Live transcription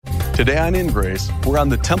Today on In Grace, we're on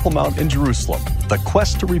the Temple Mount in Jerusalem, the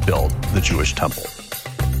quest to rebuild the Jewish temple.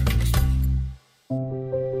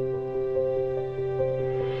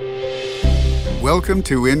 Welcome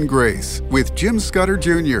to In Grace with Jim Scudder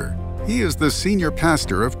Jr. He is the senior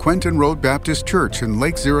pastor of Quentin Road Baptist Church in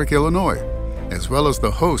Lake Zurich, Illinois, as well as the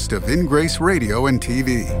host of In Grace Radio and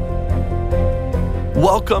TV.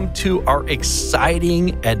 Welcome to our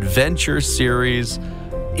exciting adventure series,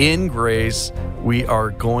 In Grace. We are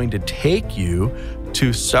going to take you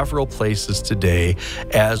to several places today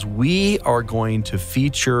as we are going to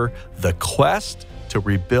feature the quest to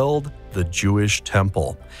rebuild the Jewish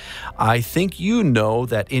temple. I think you know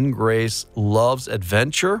that In Grace loves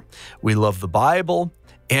adventure, we love the Bible,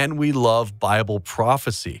 and we love Bible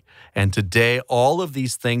prophecy. And today, all of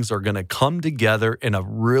these things are going to come together in a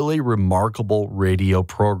really remarkable radio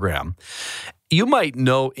program. You might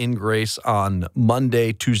know In Grace on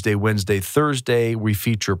Monday, Tuesday, Wednesday, Thursday. We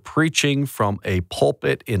feature preaching from a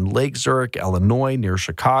pulpit in Lake Zurich, Illinois, near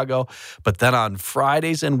Chicago. But then on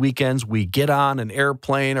Fridays and weekends, we get on an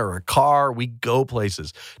airplane or a car. We go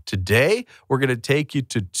places. Today, we're going to take you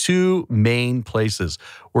to two main places.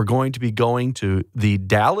 We're going to be going to the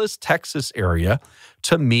Dallas, Texas area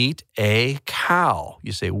to meet a cow.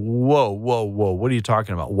 You say, whoa, what are you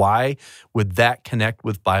talking about? Why would that connect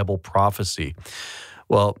with Bible prophecy?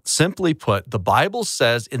 Well, simply put, the Bible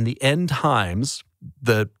says in the end times,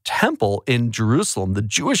 the temple in Jerusalem, the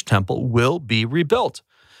Jewish temple, will be rebuilt.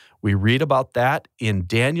 We read about that in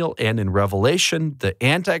Daniel and in Revelation. The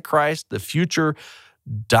Antichrist, the future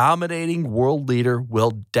dominating world leader,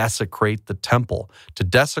 will desecrate the temple. To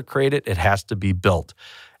desecrate it, it has to be built.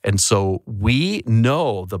 And so we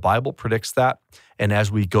know the Bible predicts that. And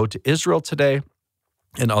as we go to Israel today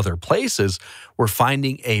and other places, we're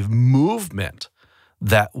finding a movement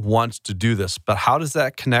that wants to do this. But how does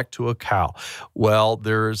that connect to a cow? Well,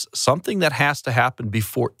 there's something that has to happen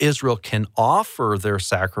before Israel can offer their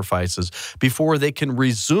sacrifices, before they can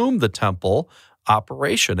resume the temple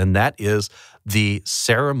operation, and that is the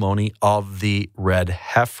ceremony of the red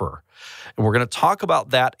heifer. And we're going to talk about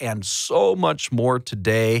that and so much more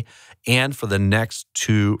today and for the next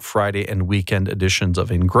two Friday and weekend editions of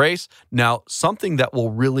In Grace. Now, something that will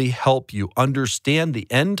really help you understand the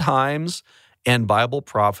end times and Bible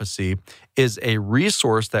prophecy is a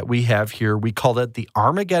resource that we have here. We call it the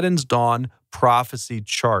Armageddon's Dawn Prophecy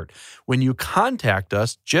Chart. When you contact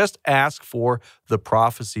us, just ask for the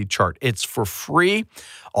prophecy chart. It's for free.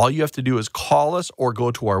 All you have to do is call us or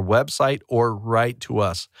go to our website or write to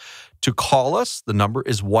us. To call us, the number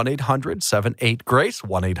is 1-800-78-GRACE,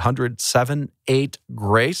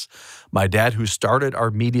 1-800-78-GRACE. My dad, who started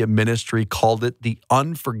our media ministry, called it the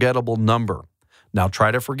unforgettable number. Now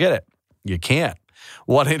try to forget it. You can't.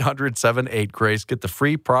 1-800-78-GRACE. Get the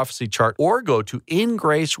free prophecy chart or go to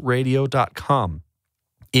ingraceradio.com.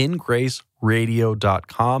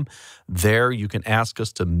 ingraceradio.com. There you can ask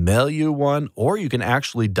us to mail you one, or you can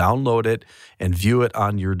actually download it and view it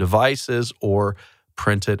on your devices or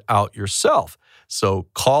print it out yourself. So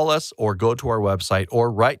call us or go to our website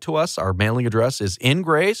or write to us. Our mailing address is In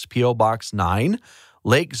Grace, P.O. Box 9,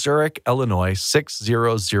 Lake Zurich, Illinois,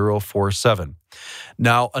 60047.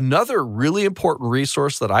 Now, another really important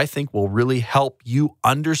resource that I think will really help you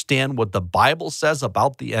understand what the Bible says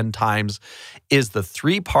about the end times is the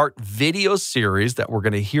 3-part video series that we're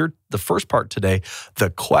going to hear the first part today, The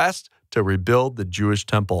Quest to Rebuild the Jewish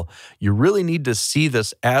Temple. You really need to see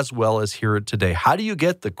this as well as hear it today. How do you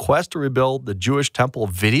get the Quest to Rebuild the Jewish Temple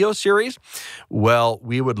video series? Well,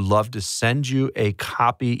 we would love to send you a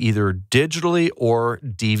copy either digitally or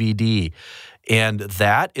DVD. And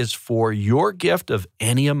that is for your gift of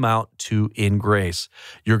any amount to In Grace.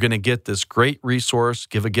 You're going to get this great resource.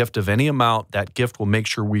 Give a gift of any amount. That gift will make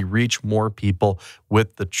sure we reach more people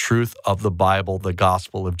with the truth of the Bible, the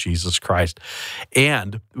gospel of Jesus Christ.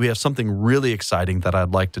 And we have something really exciting that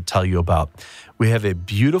I'd like to tell you about. We have a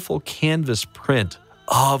beautiful canvas print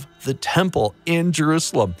of the temple in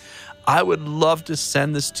Jerusalem. I would love to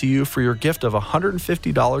send this to you for your gift of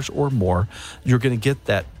 $150 or more. You're going to get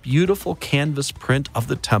that beautiful canvas print of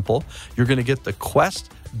the temple. You're going to get the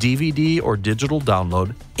Quest DVD or digital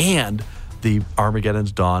download and the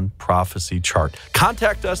Armageddon's Dawn prophecy chart.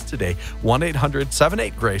 Contact us today,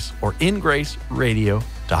 1-800-78-GRACE or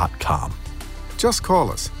ingraceradio.com. Just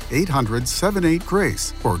call us,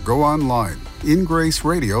 800-78-GRACE, or go online,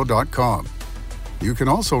 ingraceradio.com. You can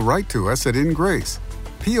also write to us at In Grace,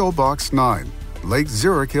 P.O. Box 9, Lake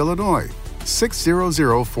Zurich, Illinois,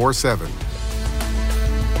 60047.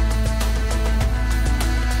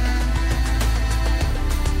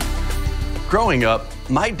 Growing up,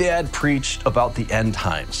 my dad preached about the end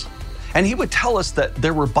times. And he would tell us that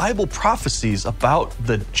there were Bible prophecies about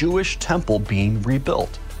the Jewish temple being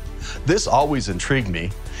rebuilt. This always intrigued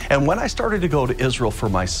me, and when I started to go to Israel for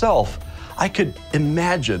myself, I could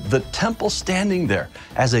imagine the temple standing there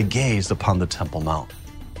as I gazed upon the Temple Mount.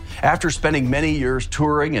 After spending many years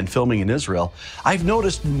touring and filming in Israel, I've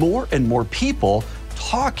noticed more and more people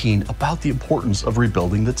talking about the importance of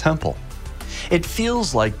rebuilding the temple. It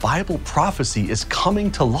feels like Bible prophecy is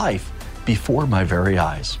coming to life before my very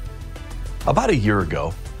eyes. About a year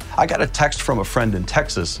ago, I got a text from a friend in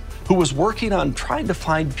Texas who was working on trying to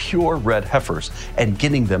find pure red heifers and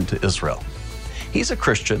getting them to Israel. He's a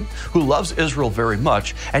Christian who loves Israel very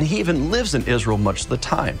much, and he even lives in Israel much of the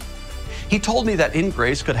time. He told me that In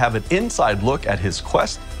Grace could have an inside look at his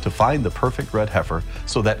quest to find the perfect red heifer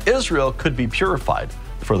so that Israel could be purified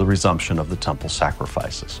for the resumption of the temple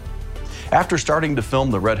sacrifices. After starting to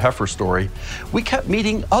film the red heifer story, we kept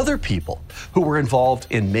meeting other people who were involved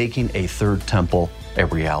in making a third temple a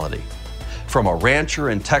reality. From a rancher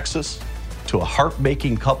in Texas, to a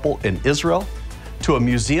harp-making couple in Israel, to a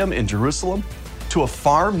museum in Jerusalem, to a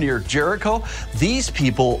farm near Jericho, these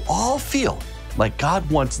people all feel like God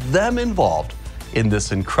wants them involved in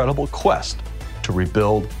this incredible quest to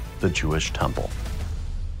rebuild the Jewish temple.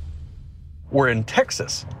 We're in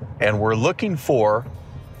Texas, and we're looking for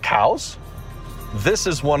cows. This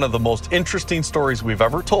is one of the most interesting stories we've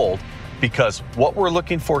ever told, because what we're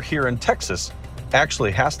looking for here in Texas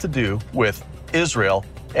actually has to do with Israel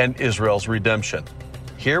and Israel's redemption.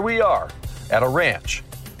 Here we are at a ranch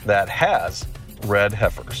that has red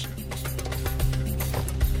heifers.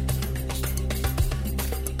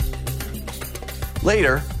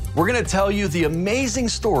 Later, we're going to tell you the amazing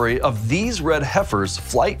story of these red heifers'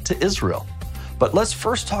 flight to Israel. But let's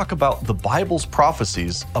first talk about the Bible's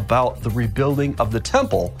prophecies about the rebuilding of the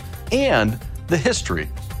temple and the history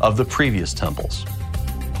of the previous temples.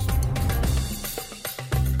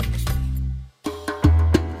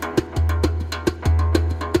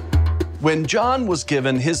 When John was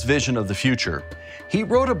given his vision of the future, he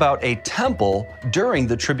wrote about a temple during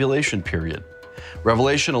the tribulation period.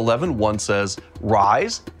 Revelation 11:1 says,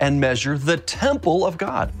 "Rise and measure the temple of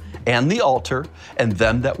God, and the altar, and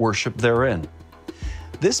them that worship therein."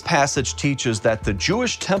 This passage teaches that the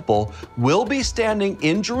Jewish temple will be standing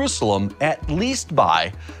in Jerusalem at least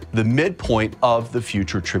by the midpoint of the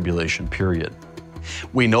future tribulation period.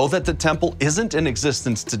 We know that the temple isn't in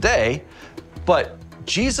existence today, but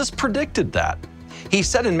Jesus predicted that. He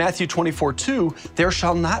said in Matthew 24:2, "There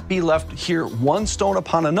shall not be left here one stone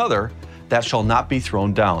upon another that shall not be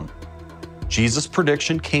thrown down." Jesus'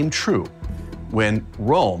 prediction came true when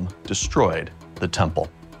Rome destroyed the temple.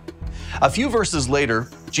 A few verses later,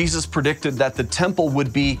 Jesus predicted that the temple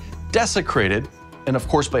would be desecrated, and of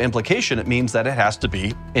course, by implication, it means that it has to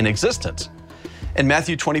be in existence. In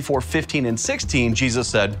Matthew 24:15 and 16, Jesus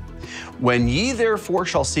said, "When ye therefore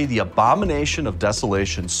shall see the abomination of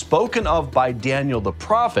desolation spoken of by Daniel the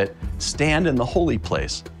prophet stand in the holy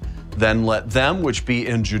place, then let them which be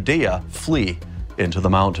in Judea flee into the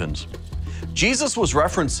mountains." Jesus was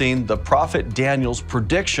referencing the prophet Daniel's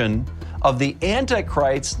prediction of the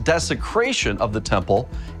Antichrist's desecration of the temple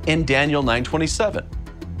in Daniel 9:27.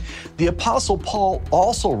 The Apostle Paul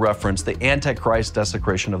also referenced the Antichrist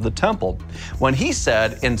desecration of the temple when he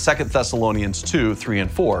said in 2 Thessalonians 2:3 and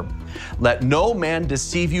 4, "Let no man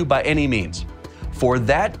deceive you by any means, for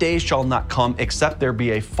that day shall not come except there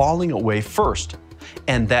be a falling away first,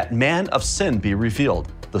 and that man of sin be revealed,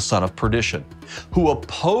 the son of perdition, who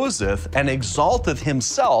opposeth and exalteth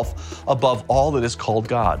himself above all that is called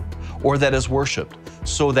God, or that is worshipped,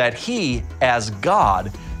 so that he, as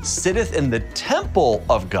God, sitteth in the temple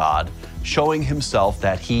of God, showing himself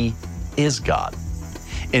that he is God."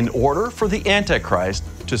 In order for the Antichrist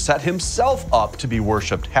to set himself up to be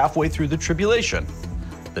worshipped halfway through the tribulation,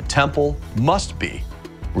 the temple must be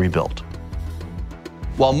rebuilt.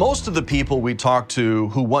 While most of the people we talk to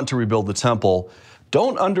who want to rebuild the temple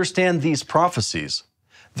don't understand these prophecies,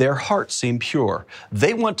 their hearts seem pure.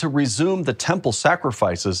 They want to resume the temple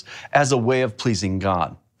sacrifices as a way of pleasing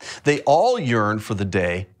God. They all yearn for the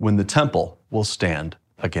day when the temple will stand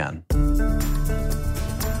again.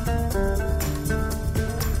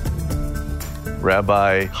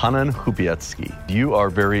 Rabbi Hanan Hubietsky, you are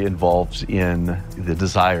very involved in the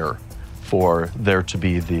desire for there to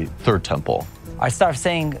be the third temple. I start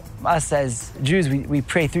saying, us as Jews, we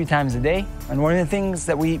pray 3 times a day. And one of the things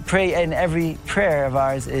that we pray in every prayer of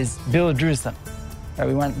ours is build Jerusalem.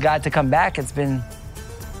 We want God to come back. It's been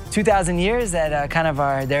 2,000 years that kind of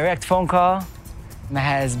our direct phone call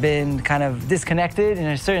has been kind of disconnected in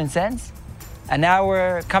a certain sense. And now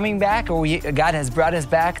we're coming back, or God has brought us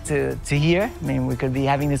back to here. I mean, we could be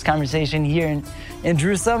having this conversation here in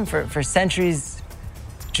Jerusalem. For centuries,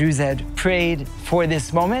 Jews had prayed for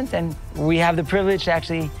this moment, and we have the privilege to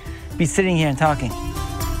actually be sitting here and talking.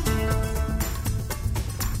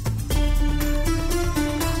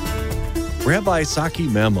 Rabbi Saki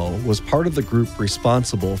Memo was part of the group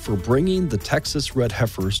responsible for bringing the Texas red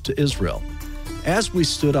heifers to Israel. As we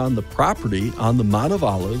stood on the property on the Mount of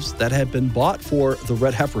Olives that had been bought for the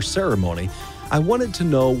red heifer ceremony, I wanted to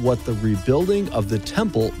know what the rebuilding of the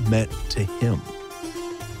temple meant to him.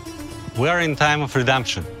 We are in time of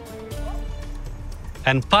redemption.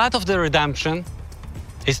 And part of the redemption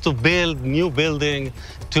is to build new building,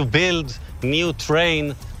 to build new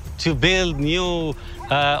train, to build new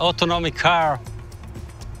autonomic car.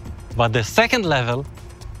 But the second level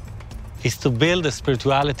is to build a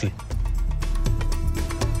spirituality.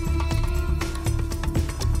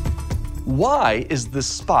 Why is this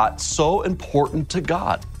spot so important to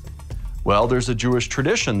God? Well, there's a Jewish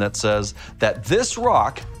tradition that says that this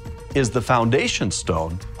rock is the foundation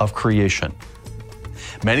stone of creation.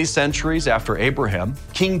 Many centuries after Abraham,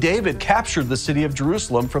 King David captured the city of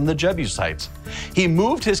Jerusalem from the Jebusites. He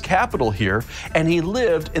moved his capital here, and he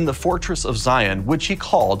lived in the fortress of Zion, which he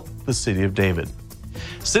called the City of David.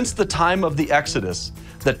 Since the time of the Exodus,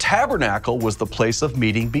 the tabernacle was the place of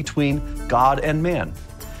meeting between God and man.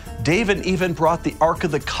 David even brought the Ark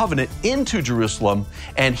of the Covenant into Jerusalem,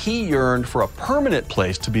 and he yearned for a permanent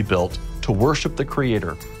place to be built to worship the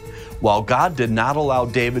Creator. While God did not allow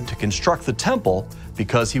David to construct the temple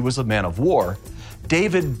because he was a man of war,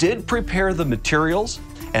 David did prepare the materials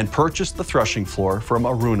and purchase the threshing floor from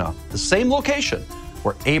Araunah, the same location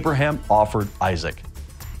where Abraham offered Isaac.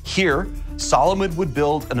 Here, Solomon would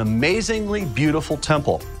build an amazingly beautiful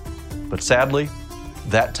temple, but sadly,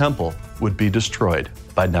 that temple would be destroyed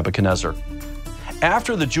by Nebuchadnezzar.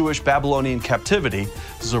 After the Jewish Babylonian captivity,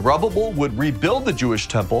 Zerubbabel would rebuild the Jewish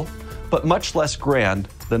temple, but much less grand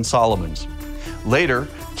than Solomon's. Later,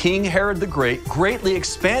 King Herod the Great greatly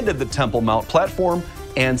expanded the Temple Mount platform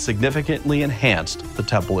and significantly enhanced the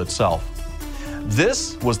temple itself.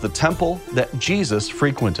 This was the temple that Jesus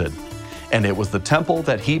frequented, and it was the temple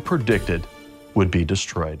that he predicted would be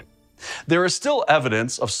destroyed. There is still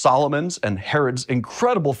evidence of Solomon's and Herod's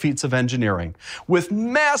incredible feats of engineering, with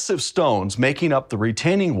massive stones making up the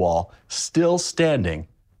retaining wall still standing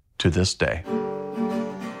to this day.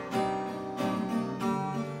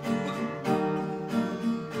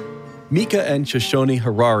 Mika and Shoshone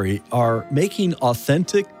Harari are making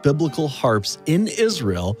authentic biblical harps in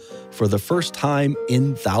Israel for the first time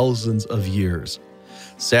in thousands of years.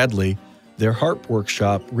 Sadly, their harp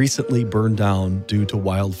workshop recently burned down due to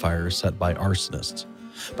wildfires set by arsonists.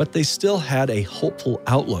 But they still had a hopeful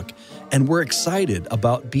outlook and were excited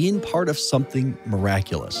about being part of something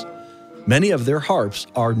miraculous. Many of their harps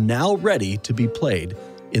are now ready to be played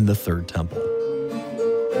in the third temple.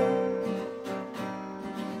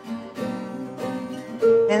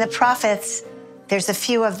 In the prophets, there's a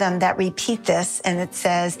few of them that repeat this, and it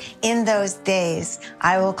says, "In those days,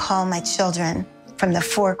 I will call my children from the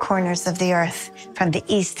four corners of the earth, from the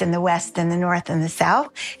east and the west and the north and the south,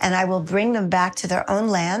 and I will bring them back to their own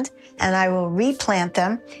land, and I will replant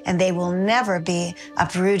them, and they will never be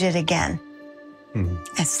uprooted again."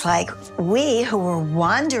 It's like we who were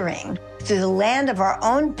wandering through the land of our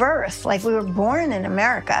own birth, like we were born in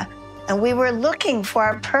America, and we were looking for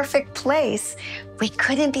our perfect place. We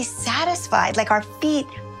couldn't be satisfied. Like our feet,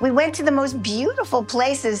 we went to the most beautiful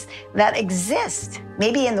places that exist,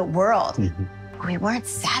 maybe in the world. We weren't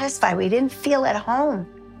satisfied. We didn't feel at home.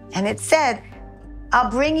 And it said, "I'll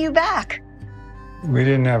bring you back." We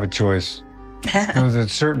didn't have a choice. It was at a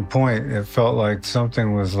certain point, it felt like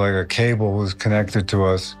something was like a cable was connected to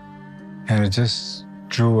us, and it just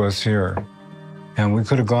drew us here. And we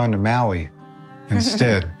could have gone to Maui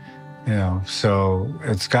instead, you know. So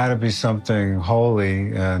it's got to be something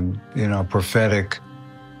holy and, you know, prophetic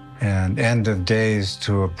and end of days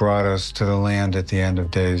to have brought us to the land at the end of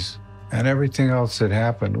days. And everything else that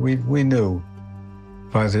happened, we knew.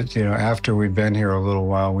 But, you know, after we'd been here a little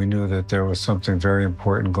while, we knew that there was something very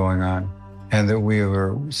important going on and that we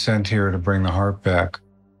were sent here to bring the harp back.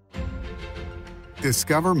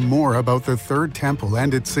 Discover more about the Third Temple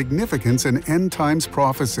and its significance in end times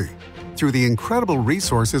prophecy through the incredible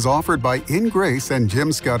resources offered by In Grace and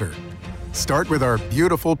Jim Scudder. Start with our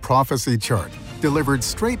beautiful prophecy chart, delivered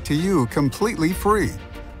straight to you completely free.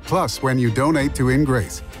 Plus, when you donate to In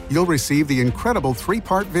Grace, you'll receive the incredible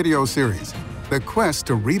 3-part video series, The Quest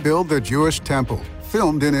to Rebuild the Jewish Temple,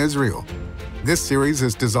 filmed in Israel. This series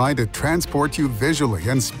is designed to transport you visually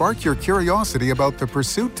and spark your curiosity about the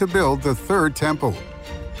pursuit to build the third temple.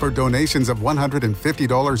 For donations of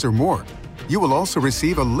 $150 or more, you will also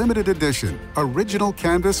receive a limited edition, original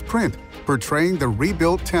canvas print portraying the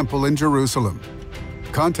rebuilt temple in Jerusalem.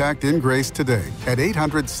 Contact In Grace today at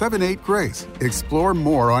 800-78-GRACE. Explore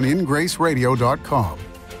more on ingraceradio.com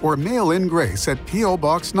or mail In Grace at P.O.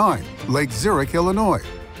 Box 9, Lake Zurich, Illinois,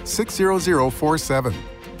 60047.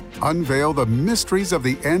 Unveil the mysteries of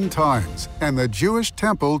the end times and the Jewish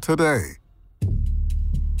temple today.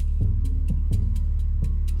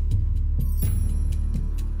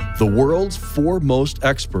 The world's foremost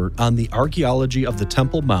expert on the archaeology of the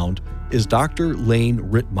Temple Mount is Dr. Lane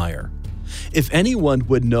Rittmeyer. If anyone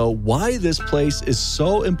would know why this place is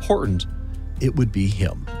so important, it would be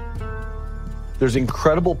him. There's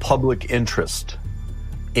incredible public interest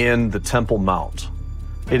in the Temple Mount.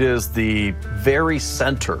 It is the very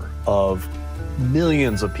center of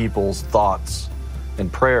millions of people's thoughts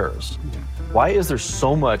and prayers. Why is there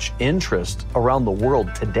so much interest around the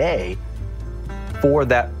world today for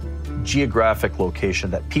that geographic location,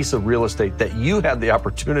 that piece of real estate that you had the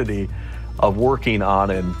opportunity of working on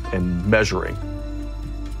and measuring?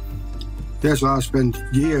 That's why I spent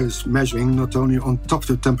years measuring, not only on top of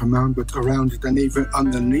the Temple Mount, but around it and even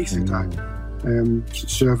underneath it. I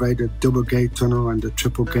surveyed the double gate tunnel and the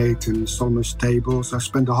triple gate and Solomon's tables. I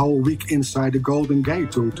spent a whole week inside the Golden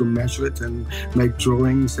Gate to measure it and make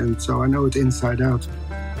drawings, and so I know it inside out.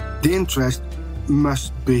 The interest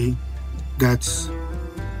must be that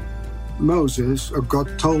Moses, or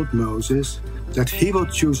God told Moses, that he will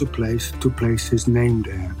choose a place to place his name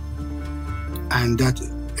there. And that,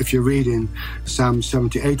 if you read in Psalm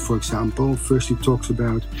 78, for example, first he talks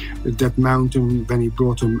about that mountain when he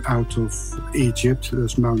brought him out of Egypt,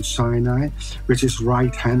 there's Mount Sinai, which his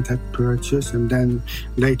right hand had purchased. And then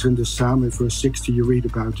later in the Psalm, in verse 60, you read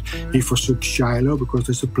about he forsook Shiloh, because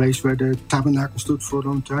there's a place where the tabernacle stood for a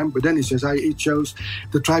long time. But then he says, he chose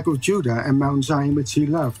the tribe of Judah and Mount Zion, which he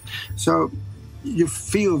loved. So you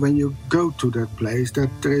feel when you go to that place that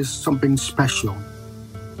there is something special.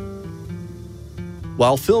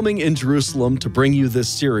 While filming in Jerusalem to bring you this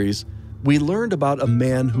series, we learned about a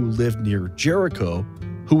man who lived near Jericho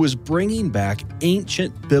who was bringing back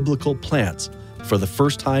ancient biblical plants for the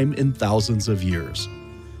first time in thousands of years.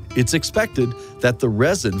 It's expected that the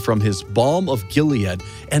resin from his balm of Gilead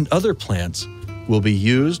and other plants will be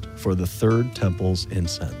used for the third temple's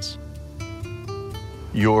incense.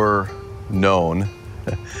 You're known,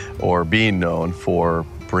 or being known, for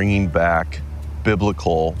bringing back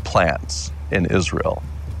biblical plants in Israel,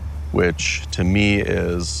 which to me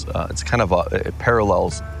is, it's kind of it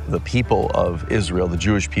parallels the people of Israel, the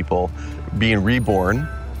Jewish people, being reborn,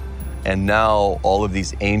 and now all of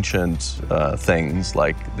these ancient things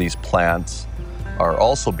like these plants are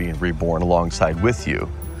also being reborn alongside with you.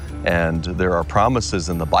 And there are promises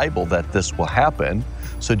in the Bible that this will happen.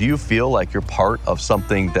 So do you feel like you're part of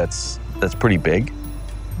something that's pretty big?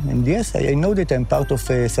 And yes, I know that I'm part of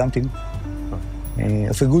something,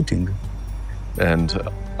 of a good thing. And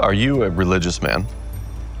are you a religious man?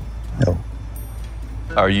 No.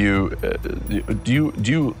 Are you? Do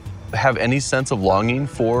you have any sense of longing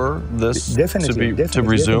for this definitely, to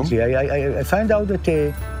resume? Definitely. I find out that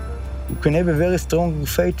you can have a very strong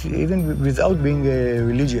faith even without being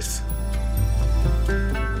religious.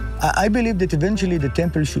 I believe that eventually the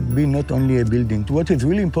temple should be not only a building. What is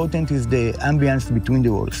really important is the ambience between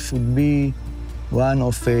the walls. It should be one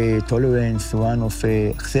of tolerance, one of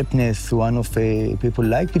acceptance, one of people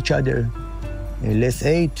like each other, less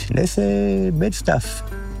hate, less bad stuff.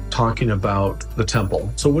 Talking about the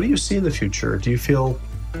temple. So what do you see in the future? Do you feel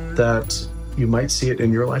that you might see it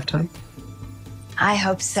in your lifetime? I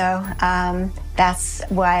hope so. That's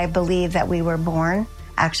why I believe that we were born,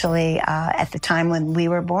 actually, at the time when we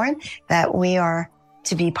were born, that we are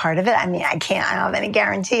to be part of it. I mean, I don't have any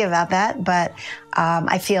guarantee about that, but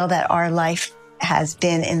I feel that our life has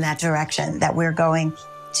been in that direction, that we're going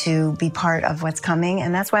to be part of what's coming.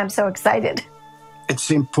 And that's why I'm so excited. It's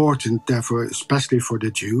important, therefore, especially for the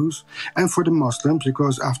Jews and for the Muslims,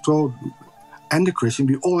 because after all, and the Christians,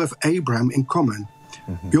 we all have Abraham in common.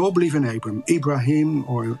 Mm-hmm. We all believe in Ibrahim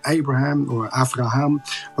or Abraham or Avraham,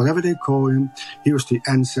 whatever they call him. He was the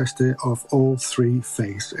ancestor of all three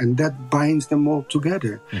faiths, and that binds them all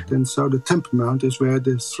together. Mm-hmm. And so the Temple Mount is where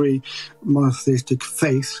the three monotheistic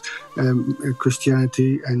faiths,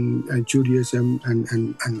 Christianity and Judaism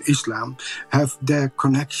and Islam, have their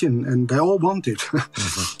connection, and they all want it.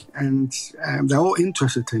 Mm-hmm. And they're all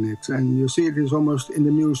interested in it. And you see it is almost in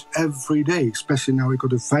the news every day, especially now we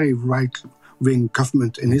got a very right-wing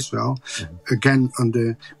government in Israel, again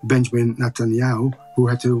under Benjamin Netanyahu, who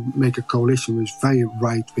had to make a coalition with very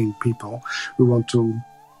right-wing people who want to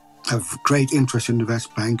have great interest in the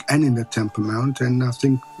West Bank and in the Temple Mount, and I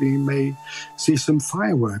think we may see some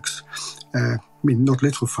fireworks. I mean, not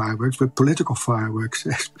literal fireworks, but political fireworks.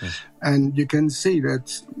 And you can see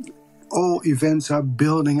that all events are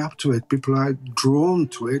building up to it. People are drawn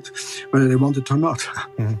to it, whether they want it or not.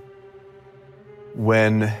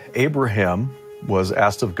 When Abraham was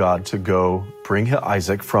asked of God to go bring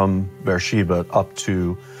Isaac from Beersheba up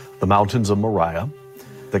to the mountains of Moriah,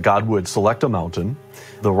 that God would select a mountain,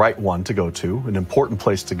 the right one to go to, an important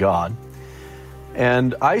place to God.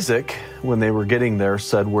 And Isaac, when they were getting there,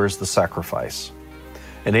 said, "Where's the sacrifice?"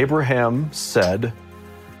 And Abraham said,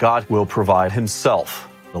 "God will provide himself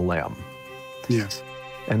the lamb." Yes.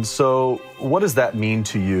 And so what does that mean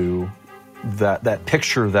to you, that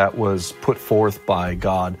picture that was put forth by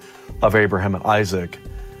God of Abraham and Isaac,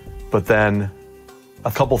 but then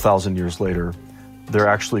a couple thousand years later, there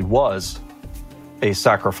actually was a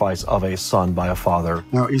sacrifice of a son by a father?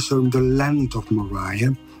 Now, is on the land of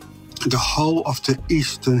Moriah, the whole of the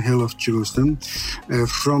eastern hill of Jerusalem,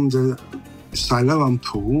 from the Siloam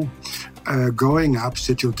pool, going up,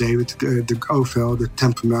 City of David, the Ophel, the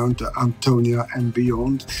Temple Mount, the Antonia, and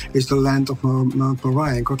beyond, is the land of Mount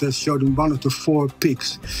Moriah. And God has showed him one of the 4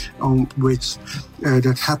 peaks on which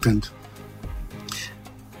that happened.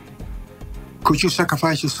 Could you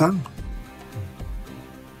sacrifice your son?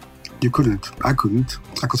 You couldn't. I couldn't.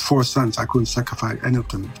 I got 4 sons. I couldn't sacrifice any of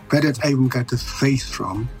them. Where did Abraham get the faith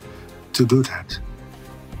from to do that?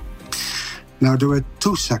 Now, there were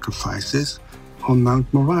 2 sacrifices on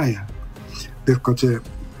Mount Moriah. We've got the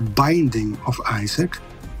binding of Isaac,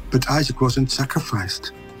 but Isaac wasn't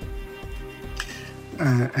sacrificed.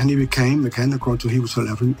 And he became, again, according to Hebrews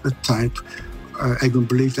 11, a type. Abraham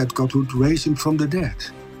believed that God would raise him from the dead.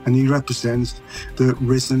 And he represents the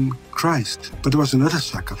risen Christ. But there was another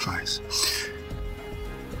sacrifice.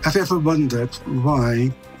 Have you ever wondered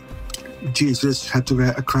why Jesus had to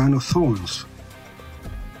wear a crown of thorns?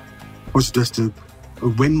 Was it just a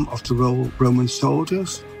whim of the Roman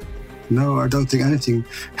soldiers? No, I don't think anything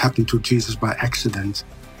happened to Jesus by accident.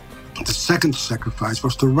 The second sacrifice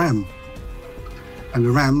was the ram. And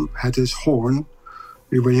the ram had his horn,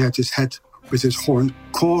 where he had his head with his horn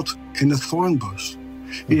caught in a thorn bush.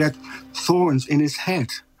 He had thorns in his head.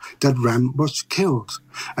 That ram was killed.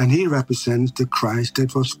 And he represents the Christ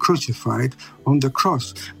that was crucified on the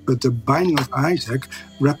cross. But the binding of Isaac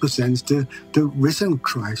represents the risen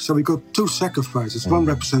Christ. So we got 2 sacrifices. One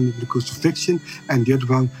represented the crucifixion, and the other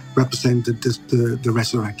one represented the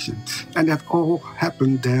resurrection. And that all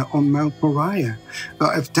happened there on Mount Moriah.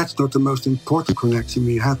 Well, if that's not the most important connection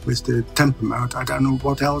we have with the Temple Mount, I don't know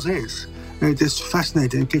what else is. It is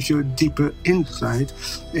fascinating. It gives you a deeper insight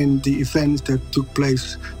in the events that took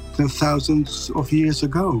place thousands of years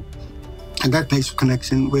ago. And that makes a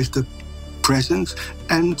connection with the present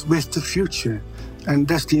and with the future. And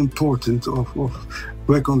that's the importance of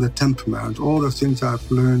work on the Temple Mount. All the things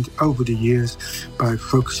I've learned over the years by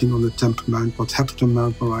focusing on the Temple Mount, what happened on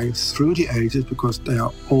Mount Moriah through the ages, because they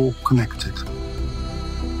are all connected.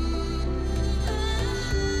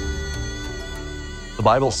 The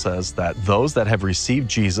Bible says that those that have received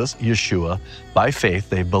Jesus, Yeshua, by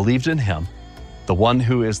faith, they believed in him, the one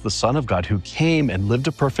who is the Son of God, who came and lived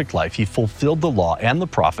a perfect life. He fulfilled the law and the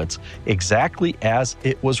prophets exactly as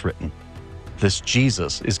it was written. This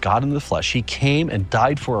Jesus is God in the flesh. He came and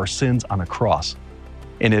died for our sins on a cross.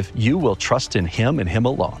 And if you will trust in him and him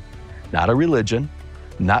alone, not a religion,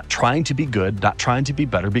 not trying to be good, not trying to be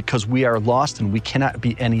better, because we are lost and we cannot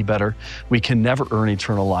be any better. We can never earn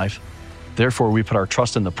eternal life. Therefore, we put our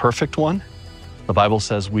trust in the perfect one. The Bible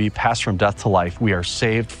says we pass from death to life. We are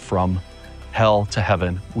saved from hell to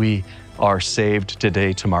heaven. We are saved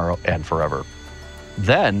today, tomorrow, and forever.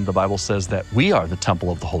 Then the Bible says that we are the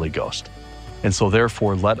temple of the Holy Ghost. And so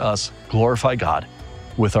therefore, let us glorify God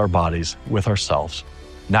with our bodies, with ourselves,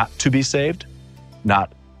 not to be saved,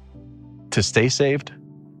 not to stay saved,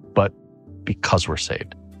 but because we're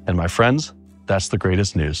saved. And my friends, that's the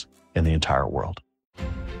greatest news in the entire world.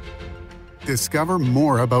 Discover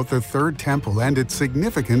more about the Third Temple and its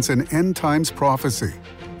significance in end times prophecy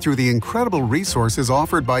through the incredible resources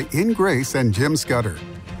offered by In Grace and Jim Scudder.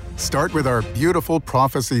 Start with our beautiful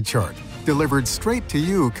prophecy chart, delivered straight to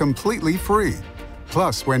you completely free.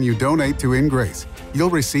 Plus, when you donate to In Grace, you'll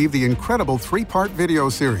receive the incredible 3-part video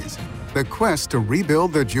series, The Quest to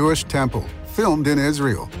Rebuild the Jewish Temple, filmed in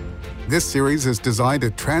Israel. This series is designed to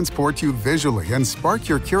transport you visually and spark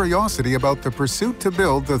your curiosity about the pursuit to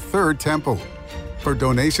build the Third Temple. For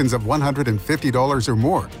donations of $150 or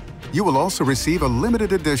more, You will also receive a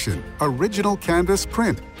limited edition, original canvas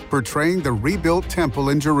print portraying the rebuilt temple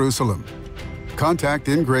in Jerusalem. Contact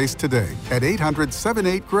In Grace today at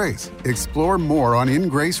 800-78-GRACE. Explore more on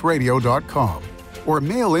ingraceradio.com or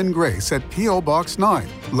mail In Grace at P.O. Box 9,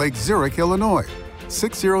 Lake Zurich, Illinois,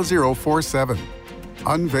 60047.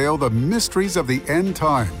 Unveil the mysteries of the end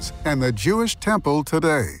times and the Jewish temple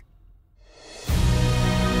today.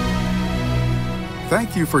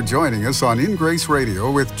 Thank you for joining us on In Grace Radio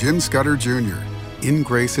with Jim Scudder Jr. In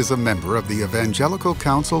Grace is a member of the Evangelical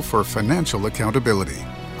Council for Financial Accountability.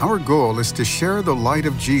 Our goal is to share the light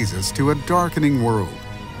of Jesus to a darkening world,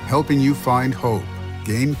 helping you find hope,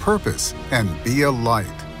 gain purpose, and be a light.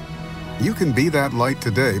 You can be that light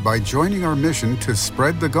today by joining our mission to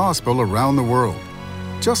spread the gospel around the world.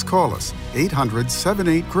 Just call us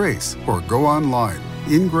 800-78-GRACE or go online,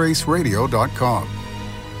 ingraceradio.com.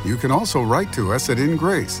 You can also write to us at In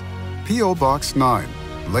Grace, P.O. Box 9,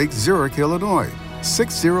 Lake Zurich, Illinois,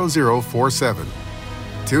 60047.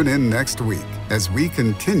 Tune in next week as we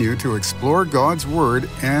continue to explore God's Word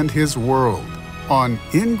and His world on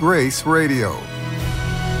In Grace Radio.